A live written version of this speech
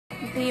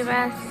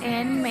divas,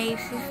 en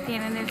Macys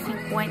tienen el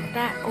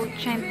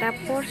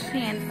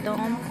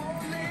 50-80%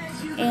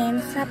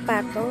 en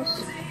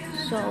zapatos.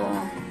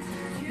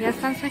 Ya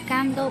están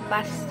sacando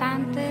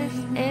bastantes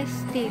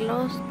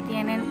estilos,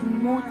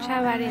 tienen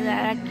mucha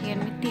variedad aquí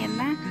en mi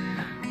tienda.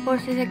 Por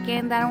si se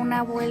quieren dar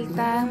una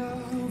vuelta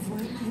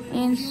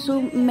en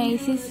su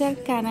Macys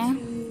cercana,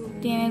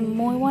 tienen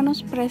muy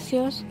buenos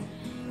precios.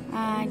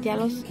 Ya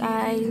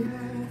hay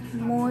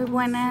muy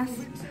buenas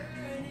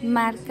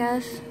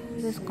marcas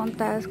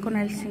descontadas con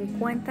el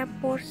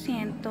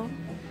 50%.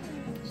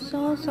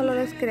 Solo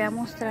les quería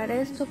mostrar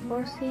esto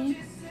por si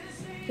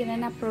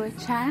quieren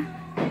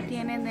aprovechar.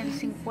 Tienen el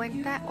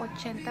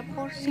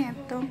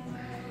 50-80%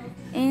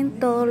 en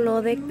todo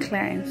lo de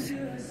clearance.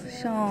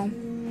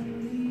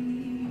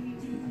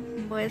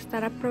 Voy a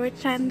estar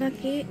aprovechando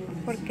aquí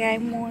porque hay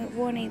muy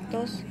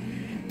bonitos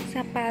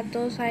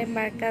zapatos. Hay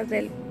marcas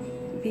del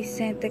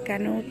Vicente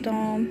Canuto,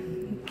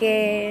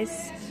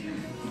 Guess,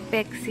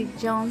 Bexy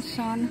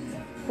Johnson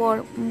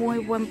por muy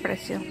buen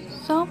precio.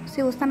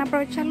 Si gustan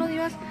aprovecharlo,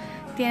 divas,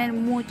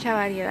 tienen mucha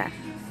variedad.